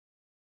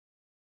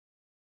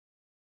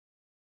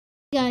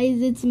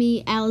Guys, it's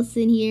me,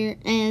 Allison here,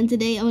 and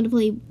today I'm gonna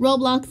play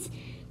Roblox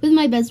with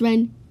my best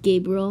friend,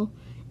 Gabriel.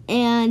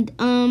 And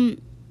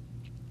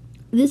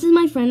this is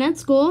my friend at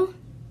school,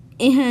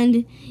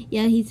 and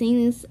yeah, he's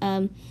saying this.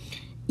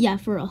 Yeah,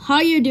 for real.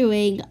 How you're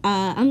doing?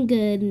 I'm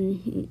good,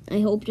 and I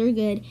hope you're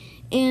good.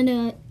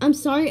 And I'm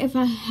sorry if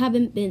I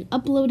haven't been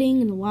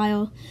uploading in a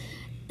while,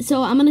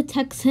 so I'm gonna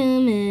text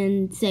him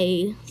and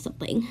say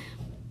something.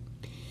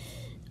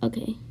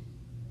 Okay.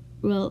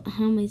 Well,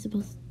 how am I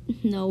supposed to?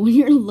 No, when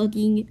you're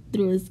looking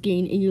through a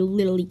screen and you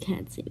literally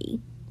can't see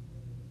me.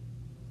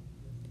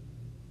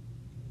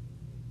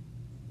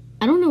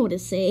 I don't know what to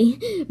say,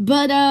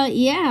 but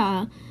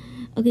yeah.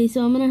 Okay,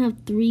 so I'm gonna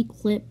have 3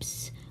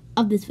 clips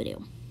of this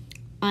video.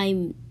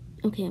 I'm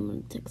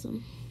gonna text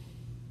them.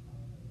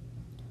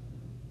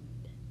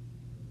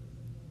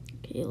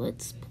 Okay,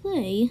 let's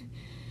play.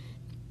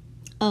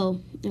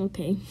 Oh,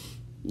 okay.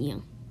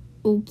 Yeah.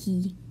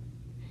 Okay.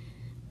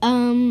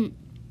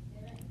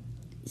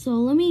 So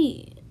let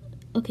me.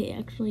 Okay,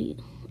 actually,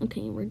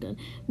 okay, we're good.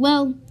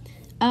 Well,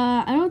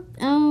 I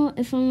don't know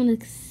if I'm gonna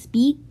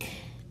speak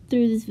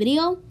through this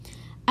video.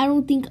 I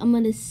don't think I'm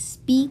gonna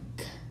speak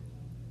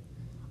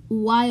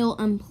while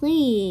I'm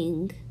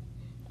playing.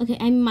 Okay,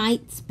 I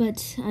might,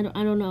 but I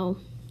don't know.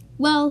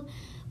 Well,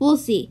 we'll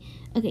see.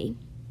 Okay.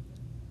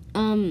 So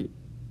I'm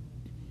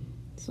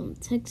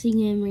texting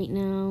him right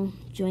now.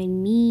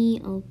 Join me.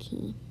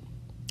 Okay.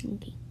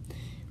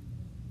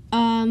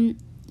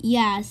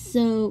 Yeah,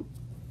 so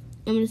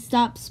I'm going to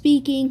stop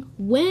speaking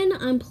when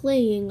I'm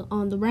playing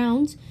on the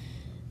rounds.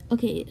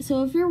 Okay,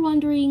 so if you're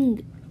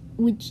wondering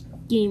which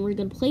game we're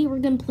going to play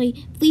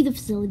Flee the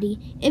Facility.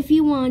 If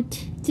you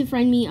want to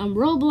friend me on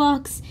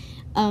Roblox,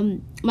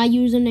 my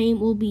username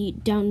will be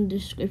down in the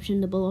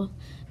description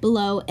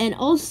below, and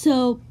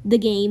also the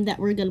game that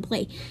we're going to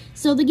play.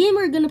 So the game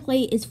we're going to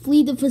play is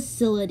Flee the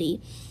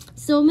Facility.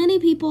 So many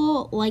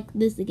people like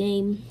this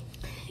game,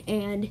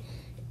 and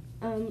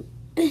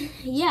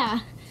yeah.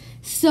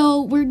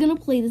 So we're gonna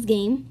play this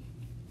game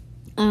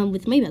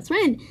with my best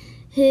friend.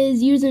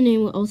 His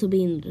username will also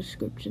be in the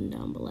description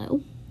down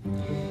below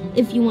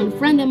if you want to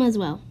friend him as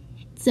well.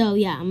 So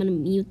yeah, I'm gonna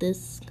mute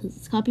this because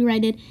it's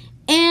copyrighted,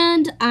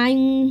 and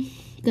I'm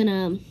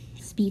gonna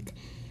speak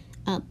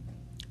up.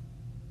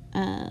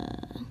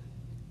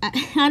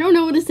 I don't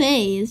know what to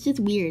say. It's just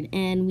weird,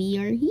 and we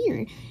are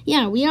here.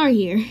 Yeah, we are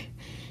here.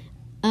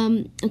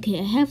 Okay,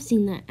 I have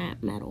seen that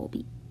app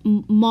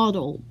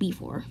model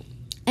before.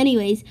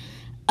 Anyways.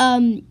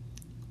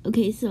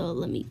 Okay, so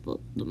let me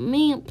flip the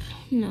map.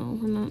 No,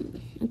 I'm not.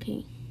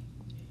 Okay.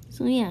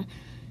 So, yeah.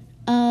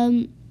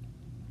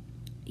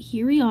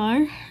 Here we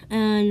are.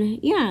 And,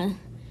 yeah.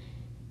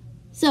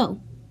 So,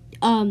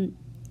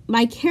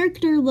 my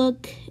character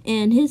look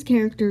and his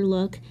character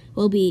look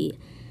will be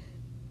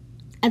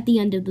at the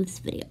end of this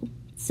video.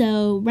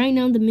 So, right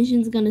now the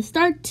mission's gonna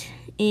start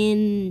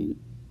in...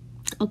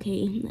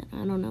 Okay,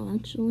 I don't know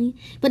actually,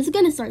 but it's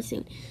gonna start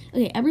soon.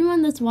 Okay,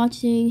 everyone that's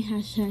watching,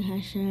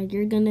 hashtag,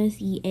 you're gonna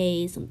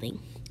see something.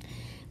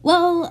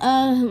 Well,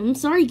 I'm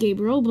sorry,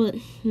 Gabriel, but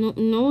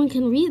no one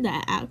can read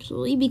that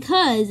actually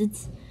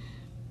because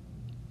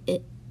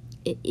it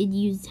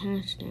used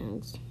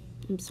hashtags.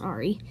 I'm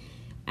sorry,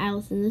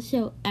 Allison. This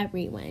show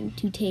everyone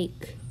to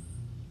take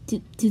what?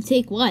 To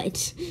take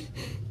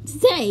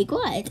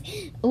what?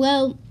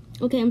 Well,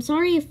 okay, I'm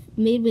sorry if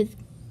made with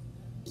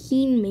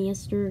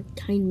Kindmaster,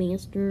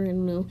 I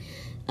don't know,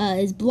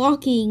 is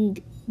blocking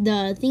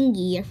the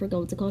thingy. I forgot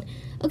what's it called.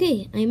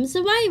 Okay, I'm a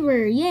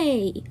survivor.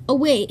 Yay. Oh,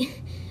 wait.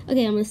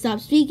 Okay, I'm gonna stop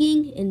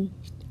speaking in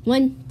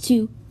 1,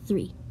 2,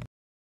 3.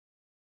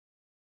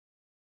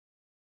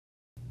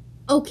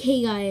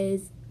 Okay,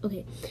 guys.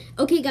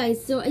 Okay,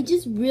 guys, so I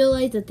just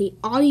realized that the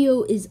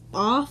audio is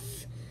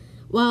off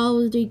while I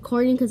was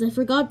recording because I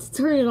forgot to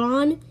turn it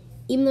on,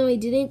 even though I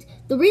didn't.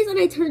 The reason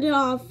I turned it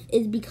off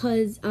is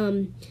because,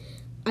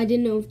 I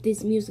didn't know if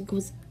this music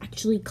was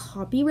actually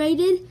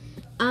copyrighted.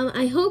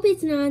 I hope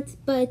it's not,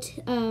 but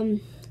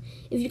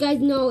if you guys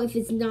know if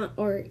it's not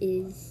or it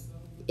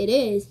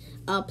is,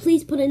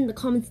 please put it in the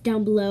comments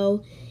down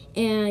below.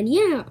 And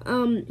yeah,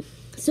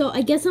 so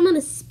I guess I'm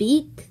gonna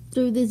speak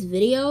through this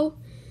video.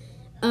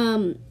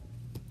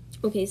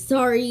 Okay,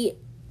 sorry.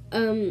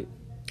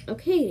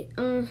 Okay,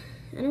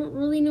 I don't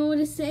really know what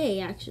to say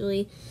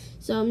actually.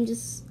 So I'm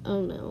just,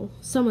 oh no,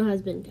 someone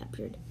has been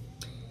captured.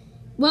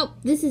 Well,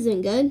 this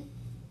isn't good.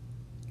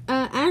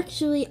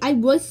 Actually, I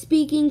was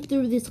speaking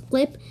through this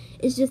clip.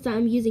 It's just that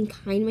I'm using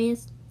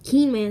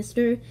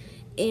Kindmaster,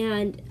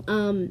 and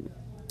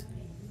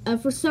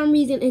for some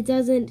reason it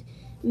doesn't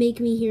make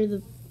me hear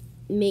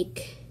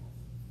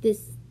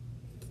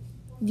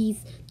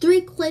these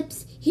 3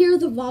 clips hear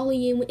the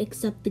volume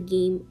except the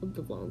game of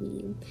the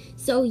volume.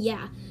 So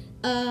yeah,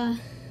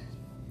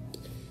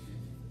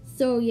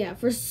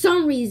 for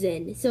some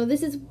reason. So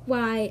this is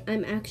why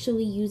I'm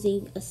actually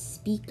using a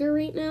speaker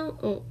right now.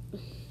 Oh.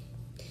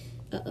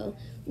 Uh-oh.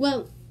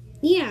 Well,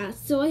 yeah,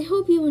 so I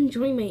hope you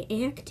enjoy my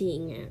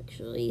acting,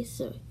 actually.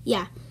 So,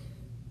 yeah.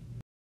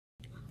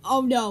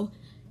 Oh, no.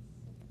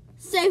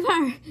 Save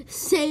her.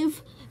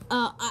 Save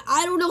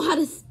I don't know how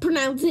to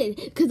pronounce it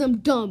because I'm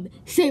dumb.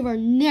 Save her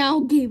now,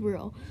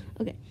 Gabriel.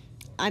 Okay,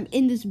 I'm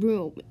in this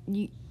room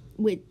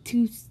with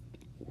two.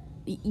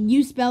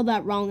 You spelled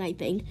that wrong, I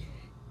think.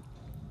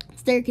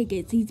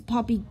 Staircase. He's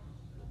puppy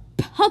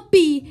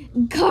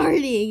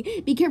guarding.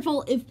 Be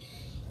careful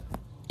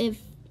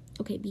if.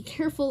 Okay, be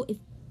careful if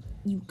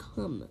you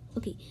come.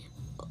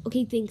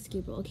 Okay, thanks,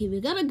 Gabriel. Okay, we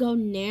gotta go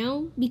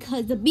now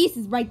because the beast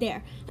is right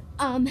there.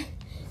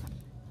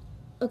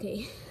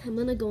 Okay, I'm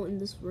gonna go in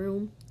this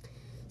room.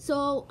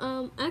 So,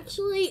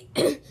 actually,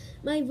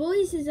 my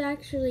voice is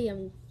actually,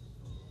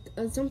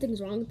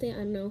 something's wrong with it, I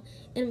don't know.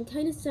 And I'm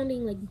kind of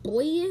sounding, like,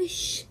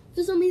 boyish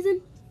for some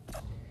reason.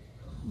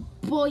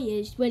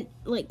 Boyish, when,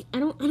 like, I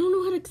don't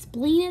know how to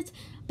explain it,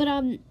 but,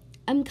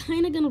 I'm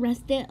kind of gonna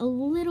rest it a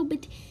little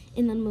bit,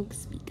 and then we'll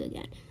speak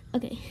again.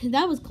 Okay,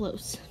 that was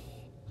close.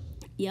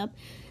 Yep.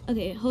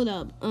 Okay, hold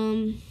up.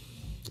 Okay,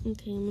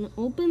 I'm gonna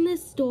open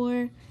this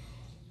door,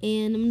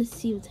 and I'm gonna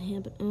see what's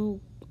happening. Oh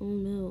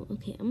no.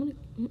 Okay, oh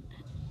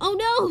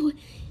no!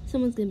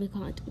 Someone's gonna be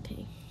caught.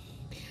 Okay.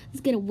 Let's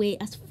get away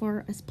as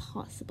far as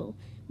possible.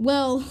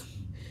 Well,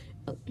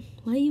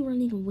 why are you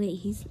running away?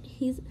 He's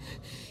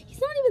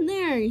not even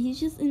there. He's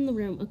just in the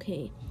room.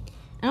 Okay.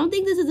 I don't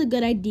think this is a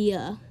good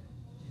idea.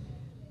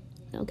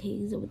 Okay,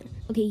 he's over there.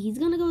 Okay, he's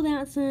gonna go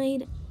that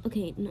side.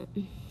 Okay, no.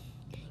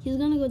 He's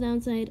gonna go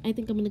down side. I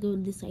think I'm gonna go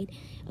this side.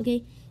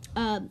 Okay.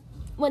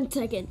 1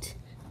 second.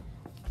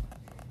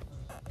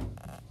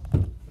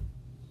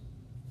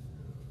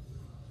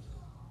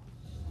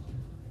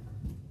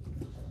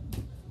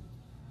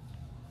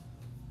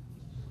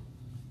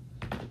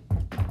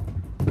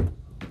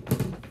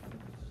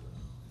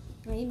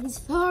 I'm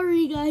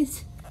sorry,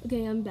 guys.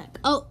 Okay, I'm back.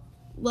 Oh,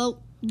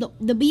 well,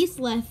 the beast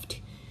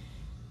left.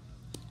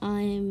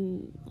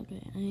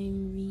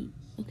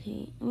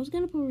 Okay, I was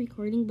gonna put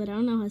recording, but I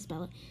don't know how to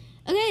spell it.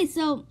 Okay,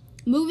 so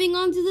moving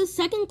on to the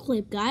second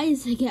clip,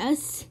 guys. I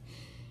guess.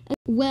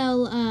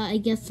 Well, I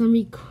guess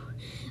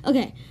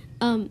okay,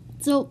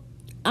 so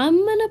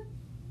I'm gonna.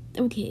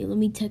 Okay, let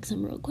me text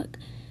him real quick.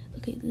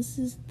 Okay, this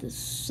is the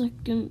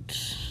second.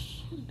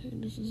 Okay,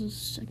 this is the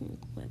second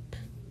clip.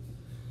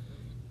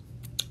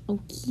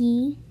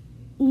 Okay,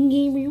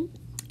 Gabriel,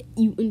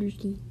 you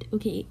understand.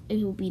 Okay, I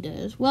hope he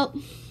does. Well,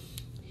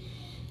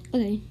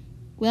 okay.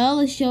 Well,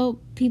 let's show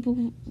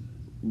people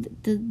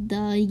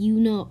the you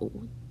know.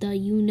 What do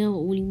you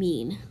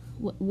mean?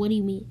 What do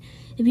you mean?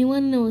 If you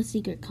want to know a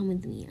secret, come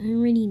with me. I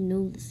already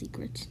know the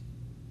secret.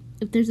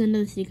 If there's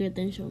another secret,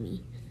 then show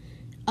me.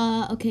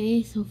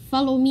 Okay, so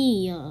follow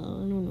me. I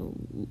don't know,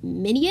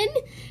 minion?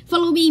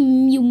 Follow me,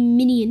 you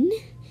minion.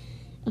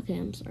 Okay,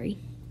 I'm sorry.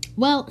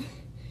 Well,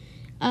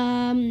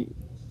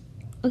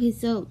 okay,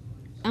 so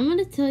I'm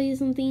gonna tell you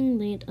something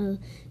that,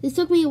 this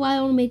took me a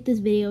while to make this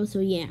video, so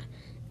yeah.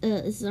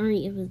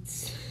 Sorry if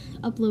it's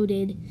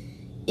uploaded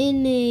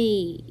in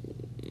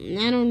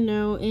I don't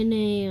know, in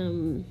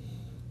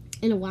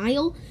a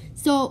while.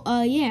 So,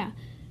 yeah.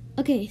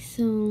 Okay,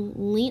 so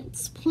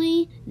let's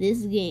play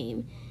this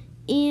game.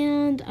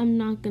 And I'm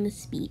not gonna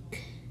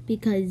speak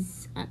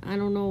because I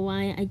don't know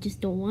why, I just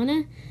don't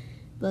wanna.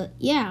 But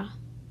yeah.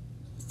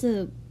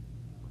 So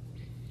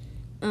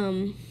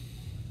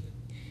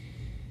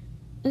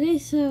okay,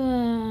 so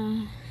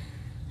I'm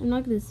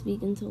not gonna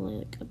speak until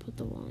I put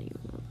the volume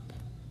up.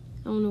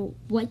 I don't know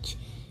which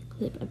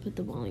clip I put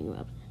the volume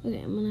up.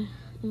 Okay, I'm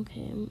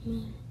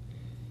gonna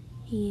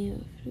yeah,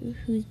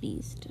 who's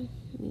beast?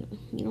 You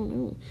don't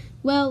know.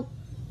 Well,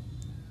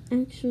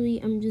 actually,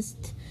 I'm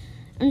just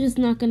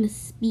not gonna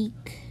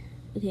speak.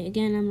 Okay,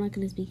 again, I'm not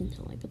gonna speak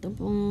until I put the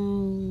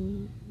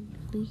volume.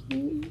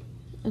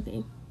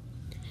 Okay.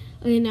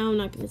 Okay, now I'm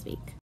not gonna speak.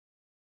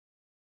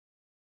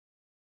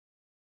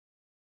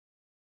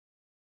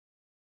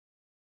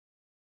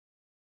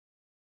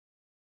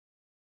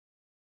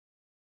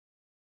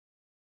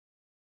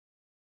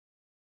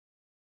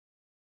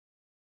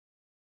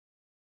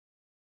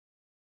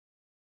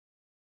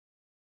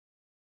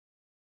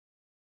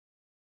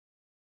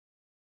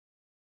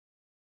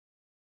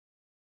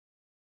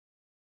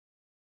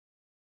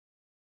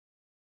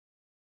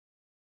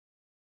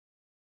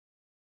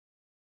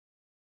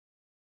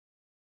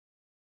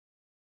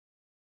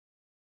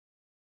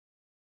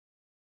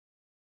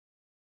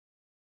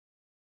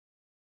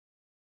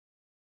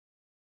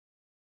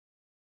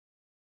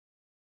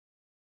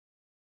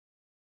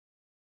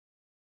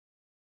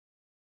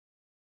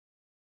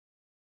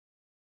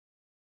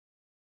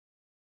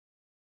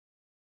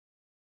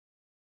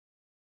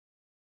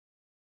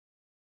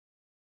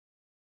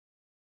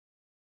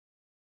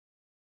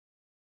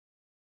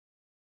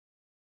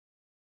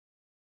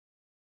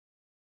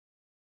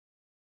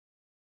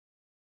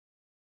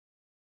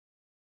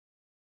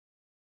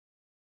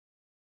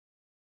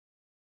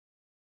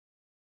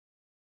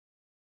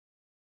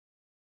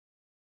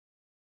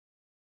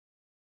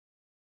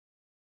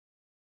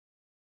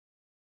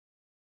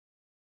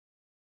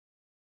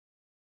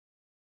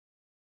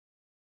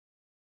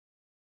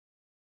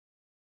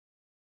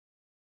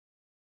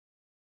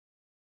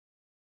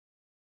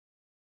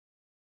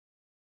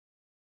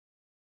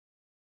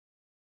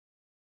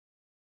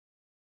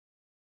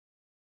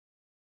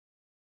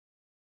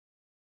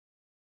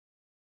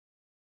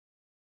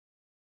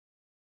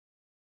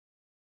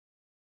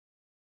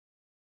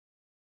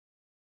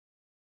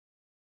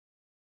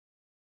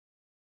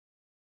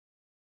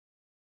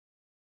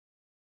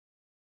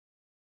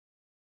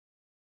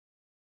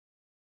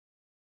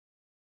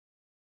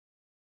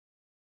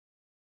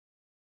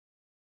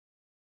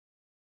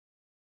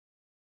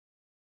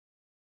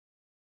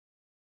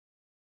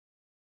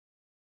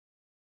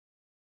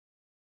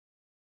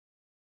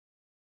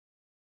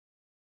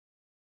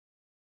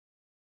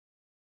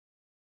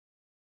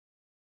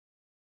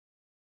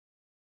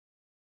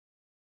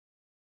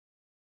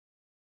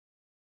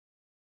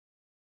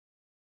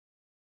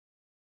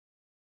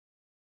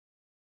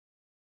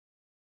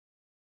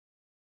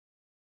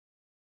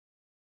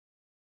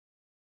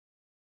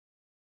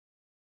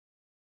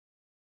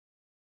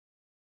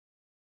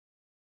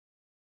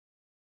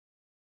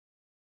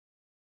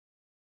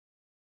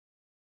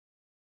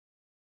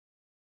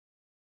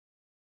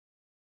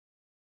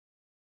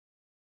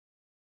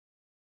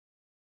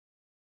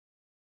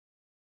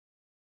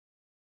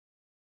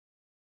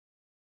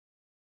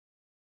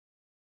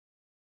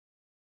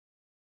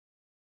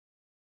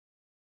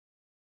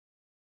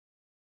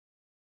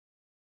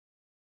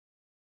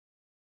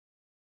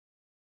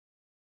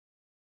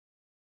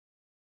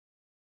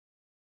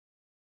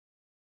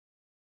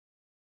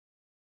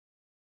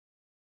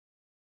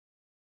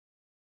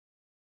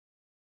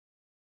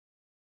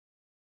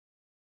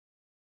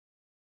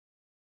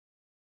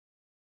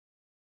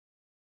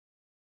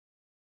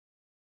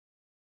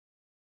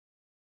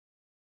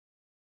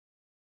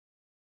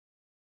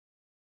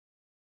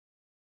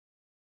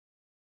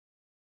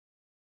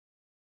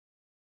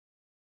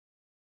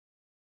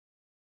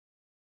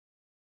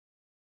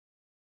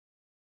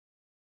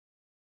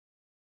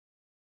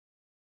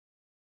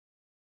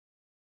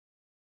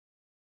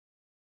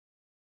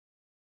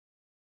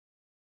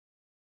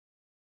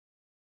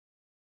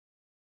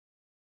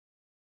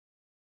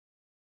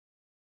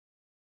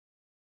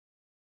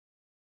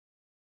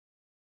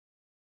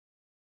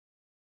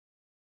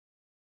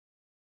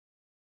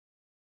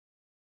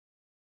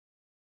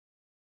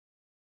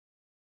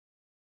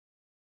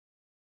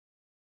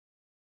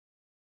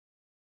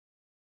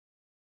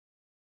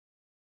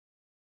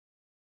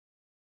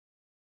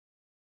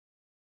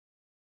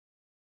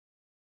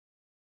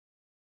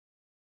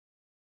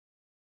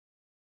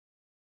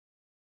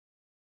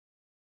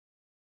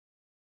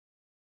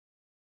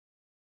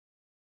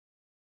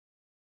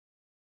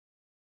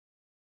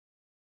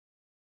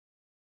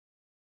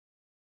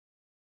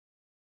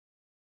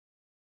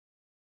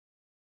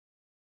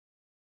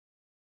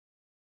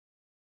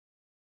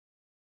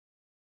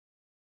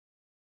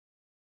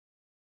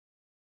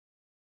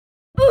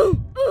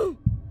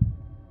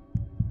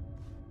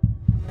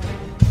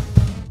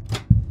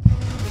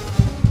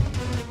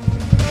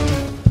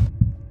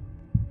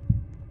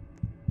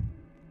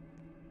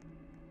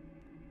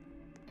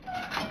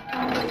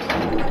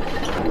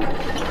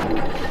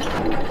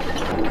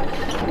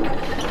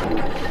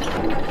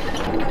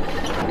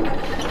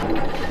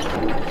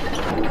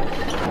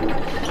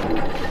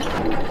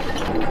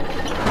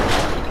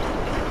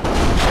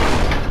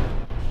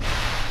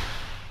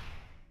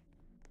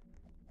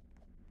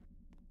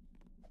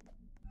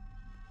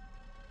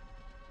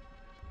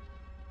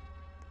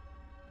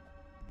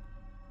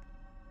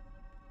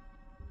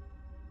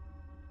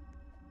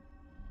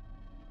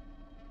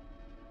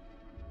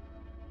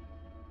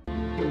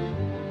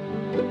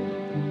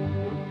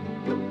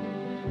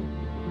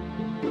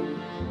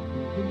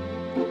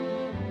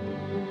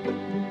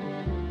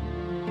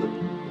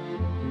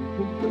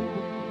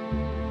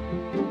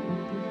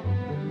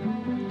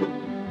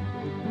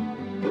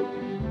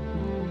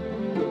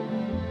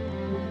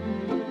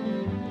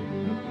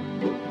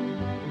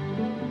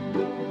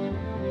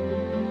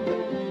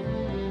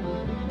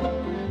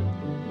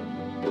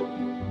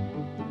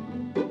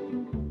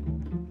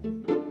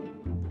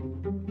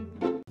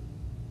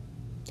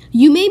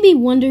 You may be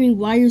wondering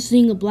why you're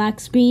seeing a black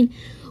screen.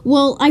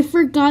 Well, I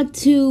forgot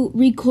to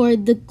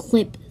record the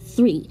clip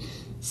 3.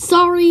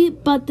 Sorry,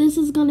 but this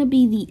is gonna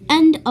be the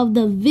end of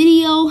the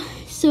video.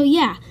 So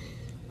yeah,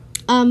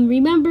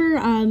 remember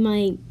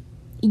my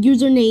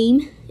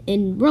username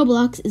in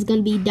Roblox is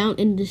gonna be down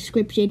in the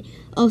description.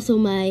 Also,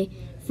 my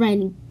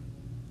friend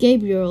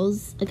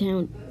Gabriel's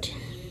account,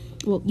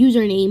 well,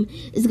 username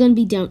is gonna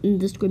be down in the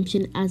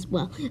description as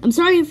well. I'm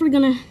sorry if you're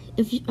gonna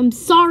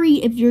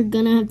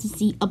have to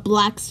see a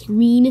black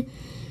screen.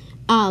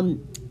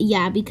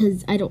 Yeah,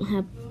 because I don't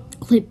have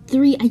clip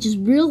 3. I just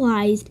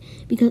realized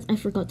because I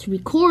forgot to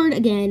record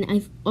again.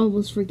 I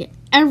almost forget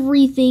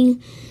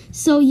everything.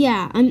 So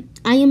yeah,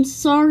 I am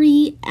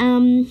sorry.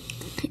 And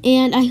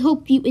I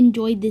hope you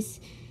enjoyed this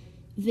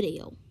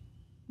video.